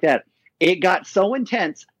everything like that. It got so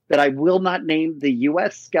intense that I will not name the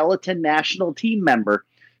U.S. skeleton national team member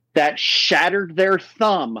that shattered their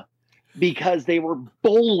thumb because they were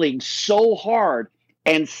bowling so hard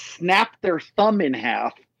and snapped their thumb in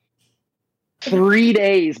half 3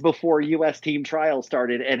 days before U.S. team trials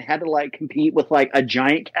started and had to like compete with like a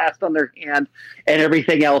giant cast on their hand and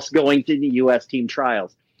everything else going to the U.S. team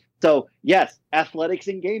trials. So yes, athletics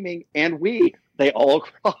and gaming and they all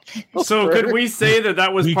cross. So could we say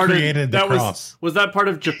that was part of that cross. Was that part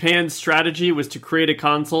of Japan's strategy, was to create a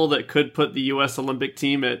console that could put the U.S. Olympic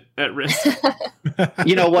team at risk?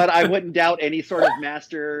 You know what? I wouldn't doubt any sort of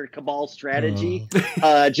master cabal strategy.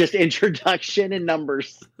 Just introduction and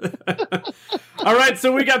numbers. All right,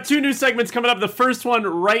 so we got 2 new segments coming up. The first one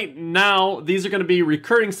right now, these are going to be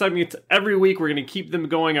recurring segments every week. We're going to keep them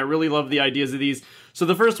going. I really love the ideas of these. So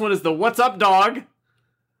the first one is the What's Up Dog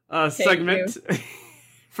segment.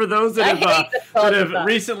 For those that have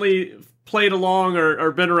recently played along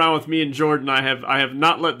or been around with me and Jordan, I have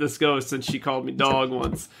not let this go since she called me dog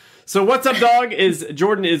once. So What's Up Dog is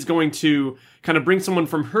Jordan is going to kind of bring someone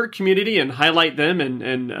from her community and highlight them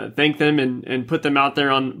and thank them and put them out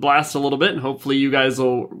there on blast a little bit. And hopefully you guys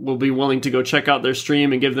will be willing to go check out their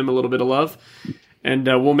stream and give them a little bit of love. And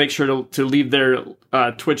we'll make sure to leave their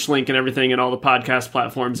Twitch link and everything and all the podcast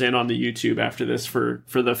platforms and on the YouTube after this for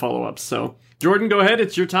the follow-ups. So Jordan, go ahead.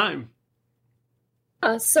 It's your time.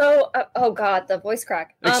 Oh God, the voice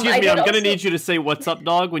crack. Excuse me, I'm going to need you to say "What's up,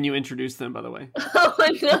 dog" when you introduce them, by the way.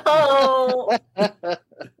 Oh, no.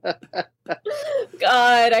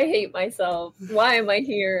 God, I hate myself. Why am I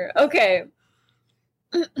here? Okay.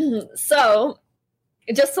 So,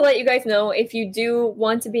 just to let you guys know, if you do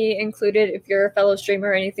want to be included, if you're a fellow streamer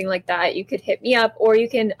or anything like that, you could hit me up or you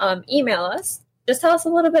can email us. Just tell us a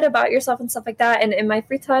little bit about yourself and stuff like that. And in my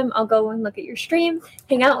free time, I'll go and look at your stream,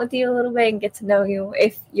 hang out with you a little bit, and get to know you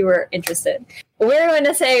if you were interested. We're going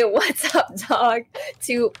to say "What's up, dog"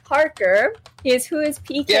 to Parker. He is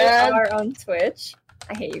PKR on Twitch.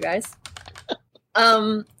 I hate you guys.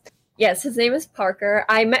 Yes, his name is Parker.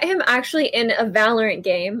 I met him actually in a Valorant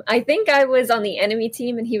game. I think I was on the enemy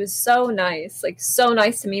team, and he was so nice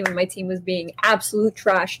to me when my team was being absolute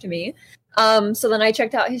trash to me. So then I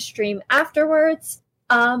checked out his stream afterwards,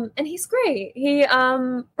 and he's great. He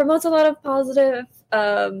promotes a lot of positive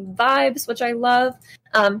vibes, which I love.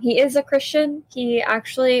 He is a Christian. He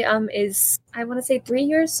actually is, I want to say, 3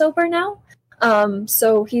 years sober now.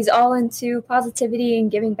 So he's all into positivity and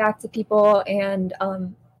giving back to people, and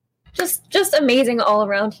just amazing all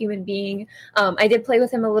around human being. I did play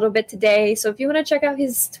with him a little bit today, so if you want to check out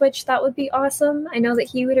his Twitch, that would be awesome. I know that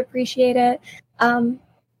he would appreciate it.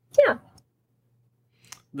 Yeah.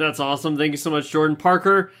 That's awesome. Thank you so much, Jordan.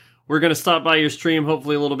 Parker, we're going to stop by your stream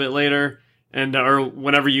hopefully a little bit later, and or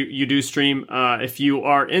whenever you do stream. If you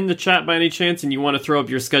are in the chat by any chance and you want to throw up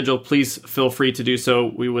your schedule, please feel free to do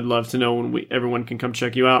so. We would love to know when everyone can come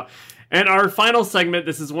check you out. And our final segment,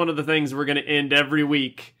 this is one of the things we're going to end every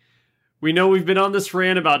week. We know we've been on this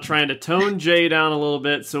rant about trying to tone Jay down a little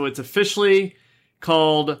bit, so it's officially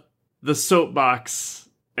called the Soapbox,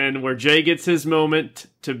 and where Jay gets his moment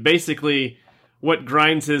to basically what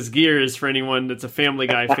grinds his gears for anyone that's a Family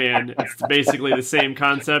Guy fan. It's basically the same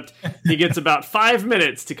concept. He gets about 5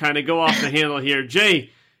 minutes to kind of go off the handle here.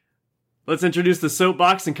 Jay, let's introduce the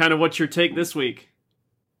Soapbox and kind of what's your take this week.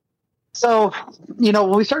 So, when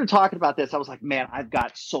we started talking about this, I was like, man, I've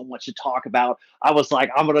got so much to talk about. I was like,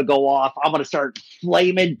 I'm going to go off. I'm going to start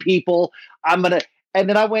flaming people. And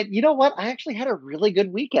then I went, you know what? I actually had a really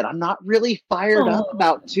good weekend. I'm not really fired up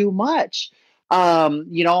about too much. Trying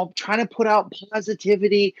to put out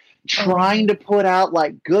positivity, trying to put out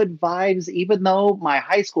like good vibes, even though my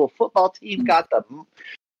high school football team got the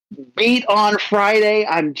beat on Friday.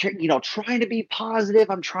 I'm, trying to be positive.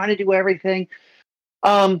 I'm trying to do everything.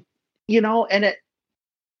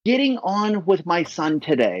 Getting on with my son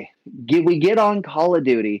today, we get on Call of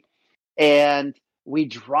Duty and we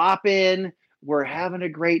drop in, we're having a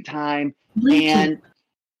great time. And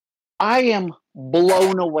I am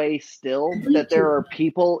blown away still that there are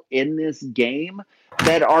people in this game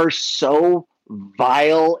that are so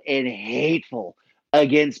vile and hateful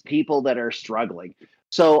against people that are struggling.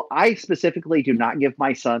 So I specifically do not give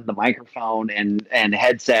my son the microphone and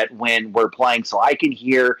headset when we're playing, so I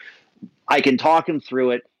can talk him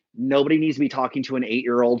through it. Nobody needs to be talking to an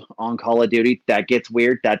 8-year-old on Call of Duty. That gets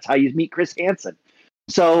weird. That's how you meet Chris Hansen.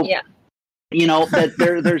 So, yeah. That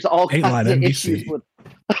there's all kinds of issues with.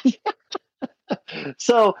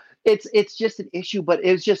 So, it's just an issue, but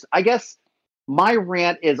it's just, I guess my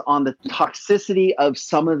rant is on the toxicity of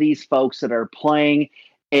some of these folks that are playing.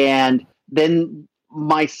 And then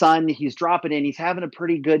my son, he's dropping in, he's having a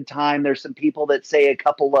pretty good time. There's some people that say a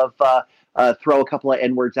couple of, throw a couple of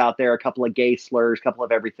N-words out there, a couple of gay slurs, a couple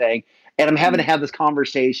of everything. And I'm having to have this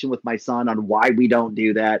conversation with my son on why we don't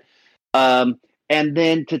do that. And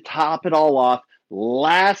then to top it all off,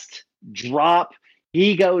 last drop,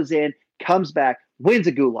 he goes in, comes back, wins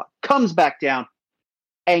a gulag, comes back down,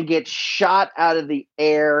 and gets shot out of the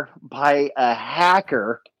air by a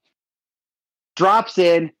hacker, drops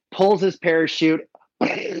in, pulls his parachute,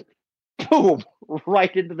 boom,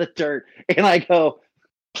 right into the dirt. And I go,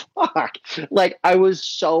 fuck. Like, I was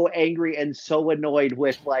so angry and so annoyed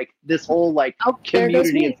with like this whole like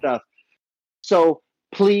community and stuff. So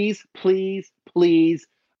please, please, please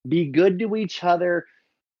be good to each other.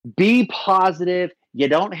 Be positive. You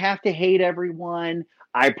don't have to hate everyone.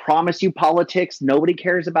 I promise you, politics, nobody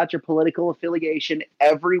cares about your political affiliation.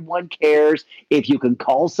 Everyone cares if you can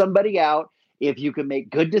call somebody out, if you can make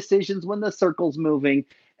good decisions when the circle's moving,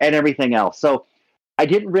 and everything else. So I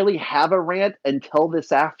didn't really have a rant until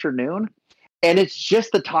this afternoon. And it's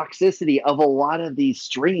just the toxicity of a lot of these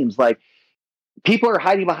streams. Like, people are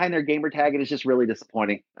hiding behind their gamer tag, and it's just really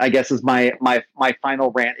disappointing, I guess, is my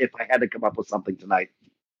final rant if I had to come up with something tonight.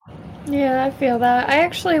 Yeah, I feel that. I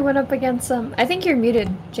actually went up against some... I think you're muted,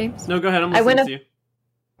 James. No, go ahead. I'm listening to you.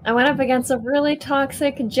 I went up against a really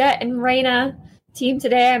toxic Jet and Reyna team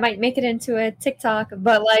today. I might make it into a TikTok,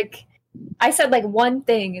 but like, I said like one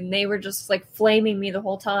thing and they were just like flaming me the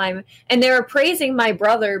whole time. And they were praising my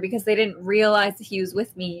brother because they didn't realize that he was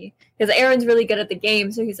with me. Because Aaron's really good at the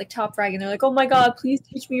game, so he's like top frag, and they're like, oh my god, please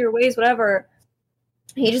teach me your ways, whatever.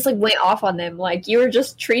 He just like went off on them. Like, you were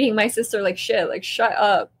just treating my sister like shit. Like, shut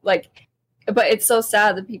up. Like, but it's so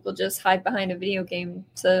sad that people just hide behind a video game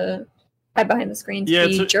to hide behind the screen to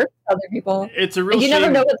be jerks to other people. It's a real shame. You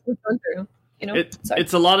never know what's going through. You know,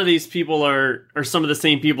 it's a lot of these people are some of the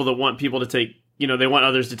same people that want people to take, you know, they want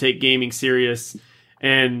others to take gaming serious,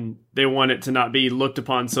 and they want it to not be looked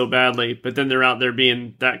upon so badly. But then they're out there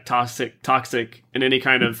being that toxic in any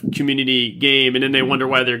kind of community game, and then they wonder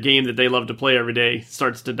why their game that they love to play every day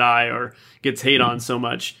starts to die or gets hate on so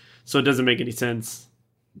much. So it doesn't make any sense.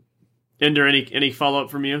 Ender, any follow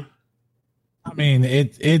up from you? I mean,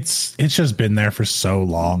 it's just been there for so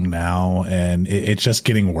long now, and it's just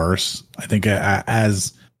getting worse. I think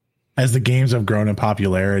as the games have grown in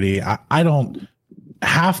popularity, I don't,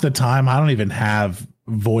 half the time I don't even have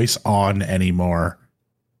voice on anymore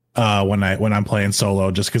when I'm playing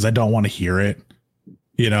solo, just because I don't want to hear it.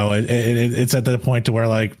 You know, it's at the point to where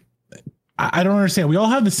like I don't understand. We all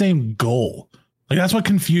have the same goal. Like, that's what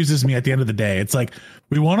confuses me at the end of the day. It's like,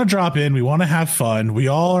 we want to drop in, we want to have fun. We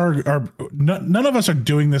all are none of us are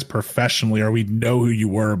doing this professionally, or we know who you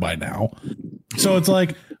were by now. So it's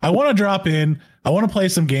like, I want to drop in, I want to play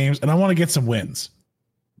some games, and I want to get some wins.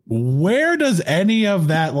 Where does any of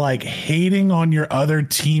that like hating on your other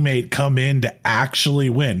teammate come in to actually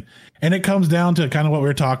win? And it comes down to kind of what we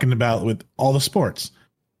were talking about with all the sports.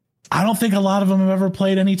 I don't think a lot of them have ever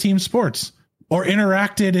played any team sports or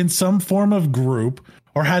interacted in some form of group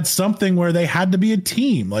or had something where they had to be a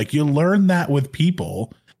team. Like, you learn that with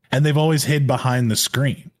people, and they've always hid behind the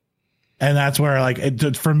screen. And that's where, like,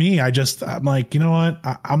 for me, I'm like, you know what?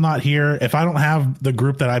 I'm not here. If I don't have the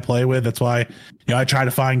group that I play with, that's why, you know, I try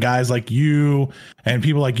to find guys like you and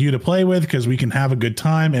people like you to play with, because we can have a good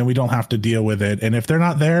time and we don't have to deal with it. And if they're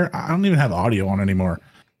not there, I don't even have audio on anymore.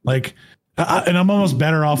 Like, and I'm almost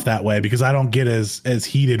better off that way, because I don't get as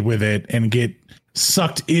heated with it and get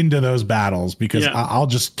sucked into those battles, because I'll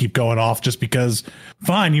just keep going off just because,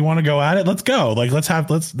 fine, you want to go at it? Let's go. Like,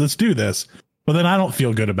 let's do this. But then I don't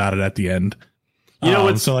feel good about it at the end. You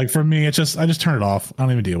know, so like for me, I just turn it off. I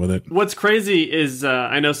don't even deal with it. What's crazy is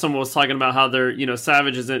I know someone was talking about how they're, you know,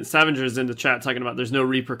 Savagers in the chat talking about there's no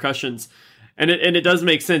repercussions. And it does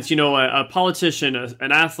make sense. You know, a politician,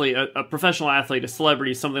 an athlete, a professional athlete, a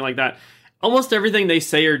celebrity, something like that. Almost everything they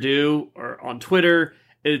say or do or on Twitter,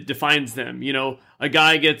 it defines them. You know, a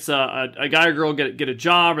guy gets a guy or girl get a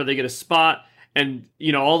job, or they get a spot, and,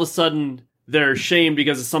 you know, all of a sudden they're shamed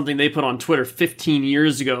because of something they put on Twitter 15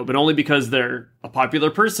 years ago, but only because they're a popular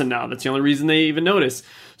person now. That's the only reason they even notice.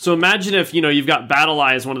 So imagine if, you know, you've got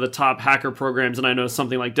BattlEye as one of the top hacker programs, and I know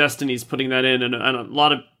something like Destiny's putting that in, and a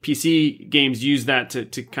lot of PC games use that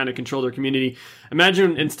to kind of control their community.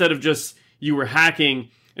 Imagine instead of just you were hacking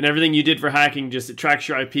and everything you did for hacking, just it tracks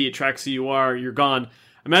your IP, it tracks who you are, you're gone.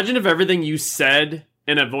 Imagine if everything you said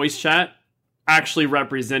in a voice chat actually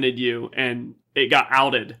represented you and it got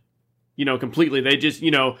outed. completely. They just,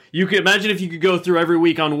 you could imagine if you could go through every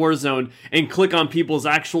week on Warzone and click on people's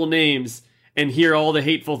actual names and hear all the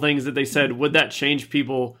hateful things that they said. Would that change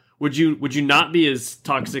people? Would you not be as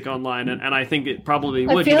toxic online? And I think it probably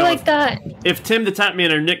would. I feel like if Tim the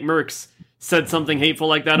Tatman or Nick Merckx said something hateful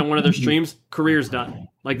like that on one of their streams, career's done.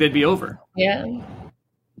 Like, they'd be over. Yeah.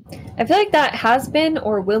 I feel like that has been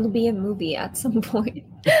or will be a movie at some point.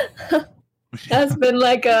 Has been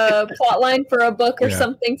like a plot line for a book or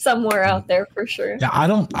something somewhere out there for sure. Yeah, I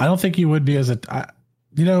don't think you would be I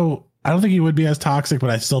don't think you would be as toxic, but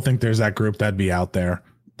I still think there's that group that'd be out there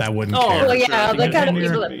that wouldn't care. Well, yeah, the kind of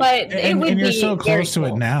people but it would be. And you're so close to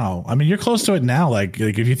it now. I mean, you're close to it now. Like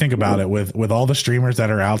if you think about it, with all the streamers that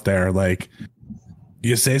are out there, like,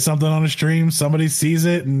 you say something on a stream, somebody sees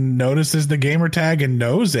it and notices the gamer tag and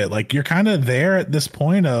knows it. Like, you're kind of there at this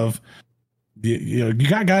point of, you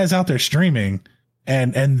got guys out there streaming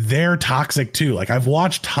and they're toxic too. Like, I've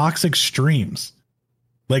watched toxic streams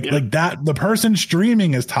like that. The person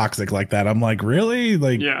streaming is toxic like that. I'm like, really?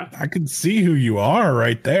 Like, I can see who you are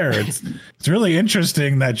right there. It's really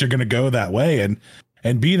interesting that you're going to go that way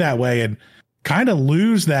and be that way and kind of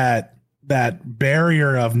lose that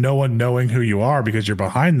barrier of no one knowing who you are because you're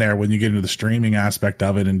behind there when you get into the streaming aspect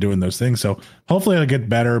of it and doing those things. So hopefully it'll get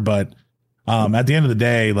better. But at the end of the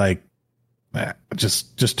day, like,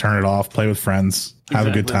 just turn it off, play with friends, have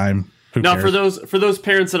a good time. Now, for those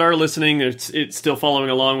parents that are listening, it's still following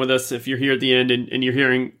along with us. If you're here at the end and you're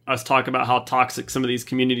hearing us talk about how toxic some of these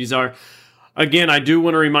communities are, again, I do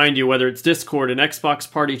want to remind you, whether it's Discord, an Xbox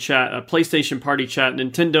party chat, a PlayStation party chat,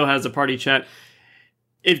 Nintendo has a party chat.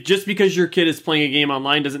 If just because your kid is playing a game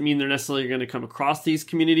online doesn't mean they're necessarily going to come across these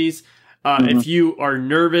communities. If you are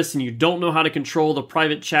nervous and you don't know how to control the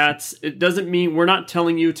private chats, it doesn't mean we're not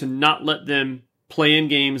telling you to not let them play in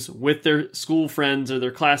games with their school friends or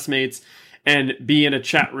their classmates and be in a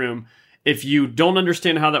chat room. If you don't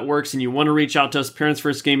understand how that works and you want to reach out to us,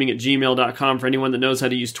 parentsfirstgaming@gmail.com for anyone that knows how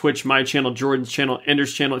to use Twitch, my channel, Jordan's channel,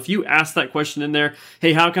 Ender's channel. If you ask that question in there,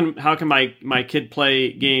 hey, how can my kid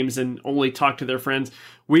play games and only talk to their friends?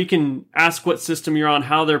 We can ask what system you're on,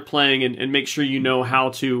 how they're playing, and make sure you know how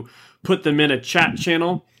to put them in a chat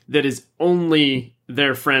channel that is only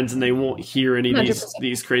their friends and they won't hear any of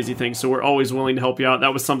these crazy things. So we're always willing to help you out.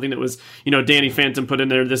 That was something that was, Danny Phantom put in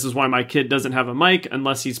there. This is why my kid doesn't have a mic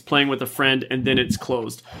unless he's playing with a friend and then it's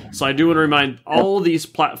closed. So I do want to remind all these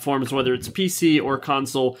platforms, whether it's PC or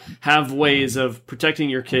console, have ways of protecting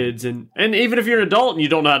your kids. And even if you're an adult and you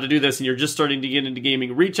don't know how to do this and you're just starting to get into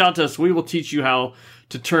gaming, reach out to us. We will teach you how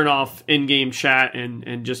to turn off in-game chat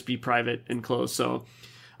and just be private and closed. So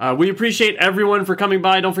we appreciate everyone for coming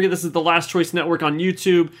by. Don't forget, this is the Last Choice Network on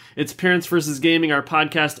YouTube. It's Parents vs. Gaming, our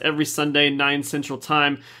podcast every Sunday, 9 Central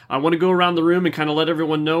Time. I want to go around the room and kind of let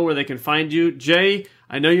everyone know where they can find you. Jay,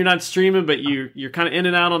 I know you're not streaming, but you're kind of in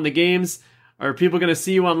and out on the games. Are people going to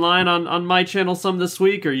see you online on my channel some this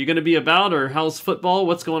week? Are you going to be about, or how's football?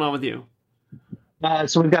 What's going on with you?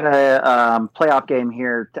 So we've got a playoff game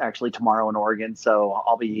here actually tomorrow in Oregon, so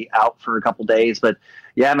I'll be out for a couple days. But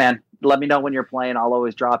yeah, man, let me know when you're playing. I'll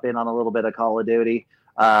always drop in on a little bit of Call of Duty.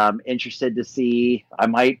 Interested to see. I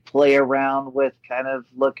might play around with kind of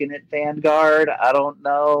looking at Vanguard. I don't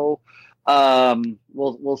know.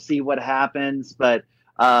 We'll see what happens. But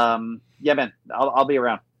yeah, man, I'll be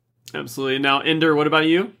around. Absolutely. Now, Ender, what about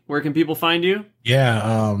you? Where can people find you?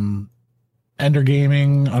 Yeah, Ender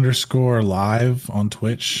Gaming _live on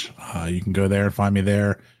Twitch. You can go there and find me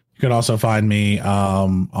there. You can also find me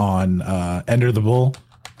on Ender the Bull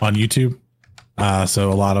on YouTube.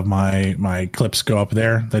 So a lot of my clips go up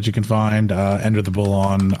there that you can find. Ender the Bull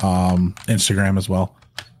on Instagram as well.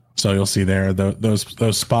 So you'll see there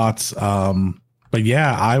those spots. But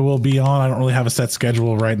yeah, I will be on. I don't really have a set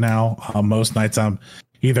schedule right now. Most nights I'm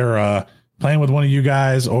either playing with one of you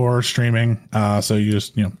guys or streaming. So you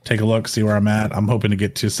just, take a look, see where I'm at. I'm hoping to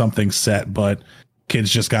get to something set, but kids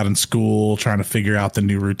just got in school trying to figure out the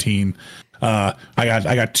new routine. I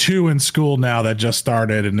got 2 in school now that just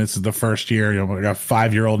started, and this is the first year. I got a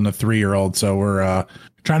 5-year-old and a 3-year-old. So we're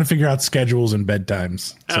trying to figure out schedules and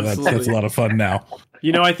bedtimes. So that's a lot of fun now.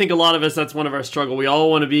 I think a lot of us, that's one of our struggle. We all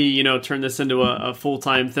want to be, turn this into a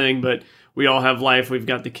full-time thing, but we all have life. We've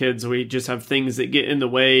got the kids. We just have things that get in the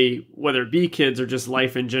way, whether it be kids or just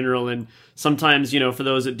life in general. And sometimes, for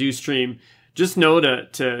those that do stream, just know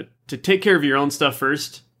to take care of your own stuff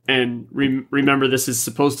first. And remember, this is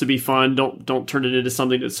supposed to be fun. Don't turn it into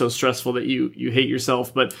something that's so stressful that you hate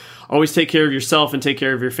yourself. But always take care of yourself and take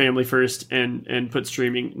care of your family first, and put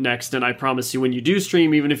streaming next. And I promise you, when you do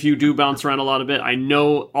stream, even if you do bounce around a lot of it, I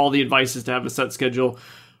know all the advice is to have a set schedule.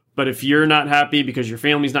 But if you're not happy because your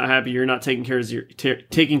family's not happy, you're not taking care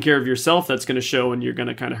of yourself, that's going to show, and you're going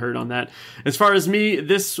to kind of hurt on that. As far as me,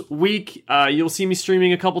 this week, you'll see me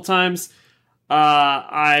streaming a couple times.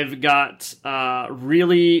 I've got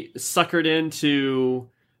really suckered into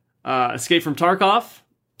Escape from Tarkov.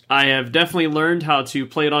 I have definitely learned how to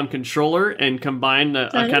play it on controller and combine a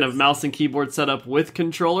kind of mouse and keyboard setup with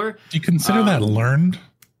controller. Do you consider that learned?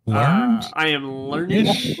 I am learning.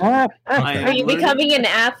 Are you becoming an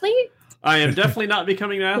athlete? I am definitely not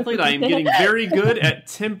becoming an athlete. I am getting very good at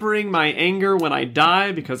tempering my anger when I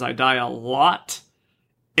die, because I die a lot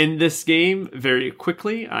in this game very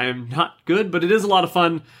quickly. I am not good, but it is a lot of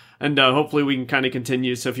fun, and hopefully we can kind of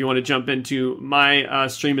continue. So if you want to jump into my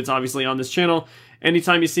stream, it's obviously on this channel.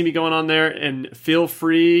 Anytime you see me going on there, and feel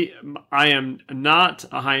free. I am not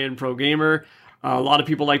a high-end pro gamer. A lot of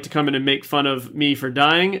people like to come in and make fun of me for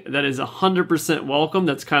dying. That is 100% welcome.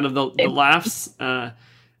 That's kind of the laughs.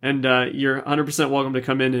 And you're 100% welcome to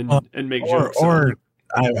come in and make jokes. Or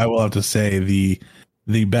I will have to say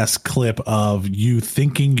the best clip of you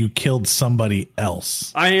thinking you killed somebody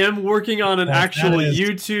else. I am working on an actual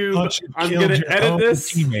YouTube. I'm going to edit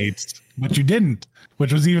this. Teammates, but you didn't,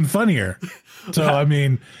 which was even funnier. So, I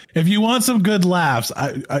mean, if you want some good laughs,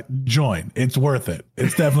 I join. It's worth it.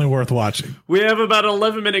 It's definitely worth watching. We have about an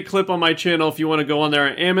 11-minute clip on my channel if you want to go on there.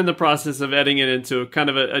 I am in the process of editing it into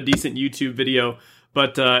kind of a decent YouTube video.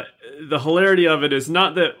 But the hilarity of it is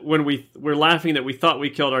not that when we're laughing that we thought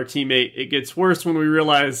we killed our teammate. It gets worse when we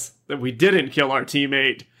realize that we didn't kill our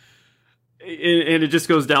teammate. And it just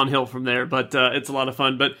goes downhill from there. But it's a lot of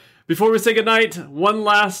fun. But before we say goodnight, one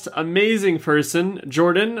last amazing person.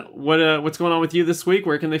 Jordan, what's going on with you this week?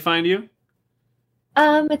 Where can they find you?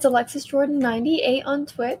 It's Alexis Jordan 98 on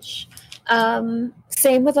Twitch.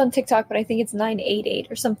 Same with on TikTok, but I think it's 988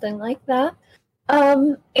 or something like that.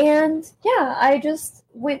 And yeah, I just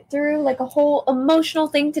went through like a whole emotional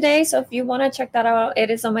thing today. So if you want to check that out, it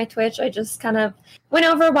is on my Twitch. I just kind of went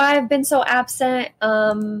over why I've been so absent.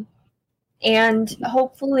 And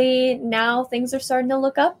hopefully now things are starting to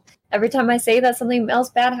look up. Every time I say that, something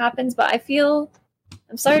else bad happens, but I'm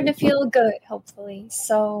starting to feel good, hopefully.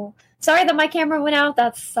 So sorry that my camera went out.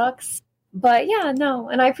 That sucks. But yeah, no.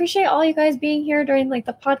 And I appreciate all you guys being here during like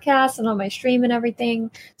the podcast and on my stream and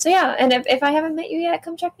everything. So yeah, and if I haven't met you yet,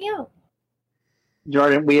 come check me out.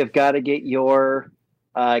 Jordan, we have got to get your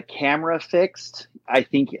camera fixed. I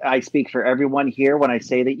think I speak for everyone here when I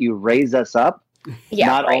say that you raise us up. Yeah,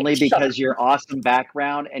 not right. only because your awesome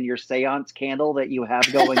background and your seance candle that you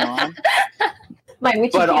have going on, but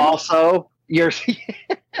also your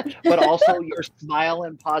smile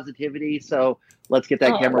and positivity. So let's get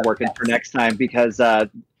that camera working for next time, because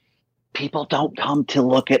people don't come to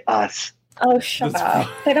look at us. Oh, shut up!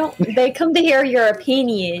 They come to hear your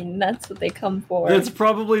opinion. That's what they come for. That's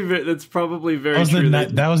probably very true.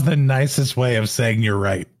 That was the nicest way of saying you're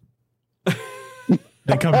right.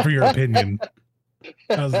 They come for your opinion.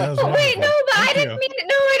 That was wait, no, but I didn't mean it.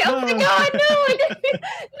 No, oh my God, no, I didn't.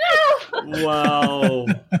 No. Wow.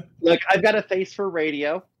 Look, I've got a face for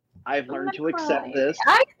radio. I've learned to accept this.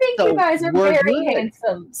 I think you guys are very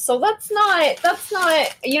handsome. So that's not,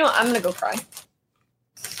 I'm going to go cry.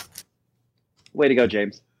 Way to go,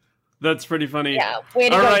 James. That's pretty funny. Yeah, way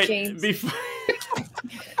to go, James.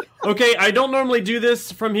 Okay, I don't normally do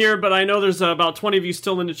this from here, but I know there's about 20 of you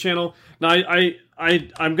still in the channel. Now,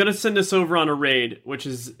 I'm gonna send this over on a raid, which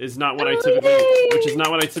is not what I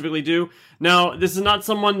typically do. Now, this is not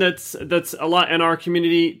someone that's a lot in our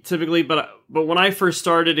community typically, but when I first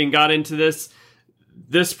started and got into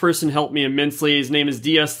this person helped me immensely. His name is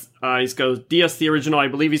DS. He's DS the Original. I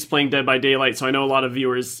believe he's playing Dead by Daylight, so I know a lot of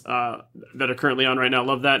viewers that are currently on right now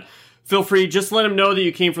love that. Feel free, just let him know that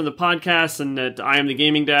you came from the podcast and that I Am the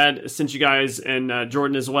Gaming Dad sent you guys, and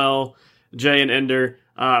Jordan as well, Jay and Ender.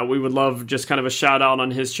 We would love just kind of a shout out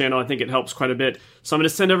on his channel. I think it helps quite a bit. So I'm going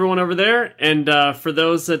to send everyone over there. And for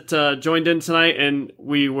those that joined in tonight, and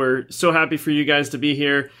we were so happy for you guys to be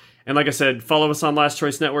here. And like I said, follow us on Last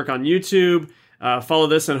Choice Network on YouTube. Follow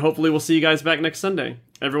this, and hopefully we'll see you guys back next Sunday.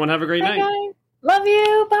 Everyone have a great night. Guys. Love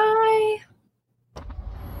you. Bye.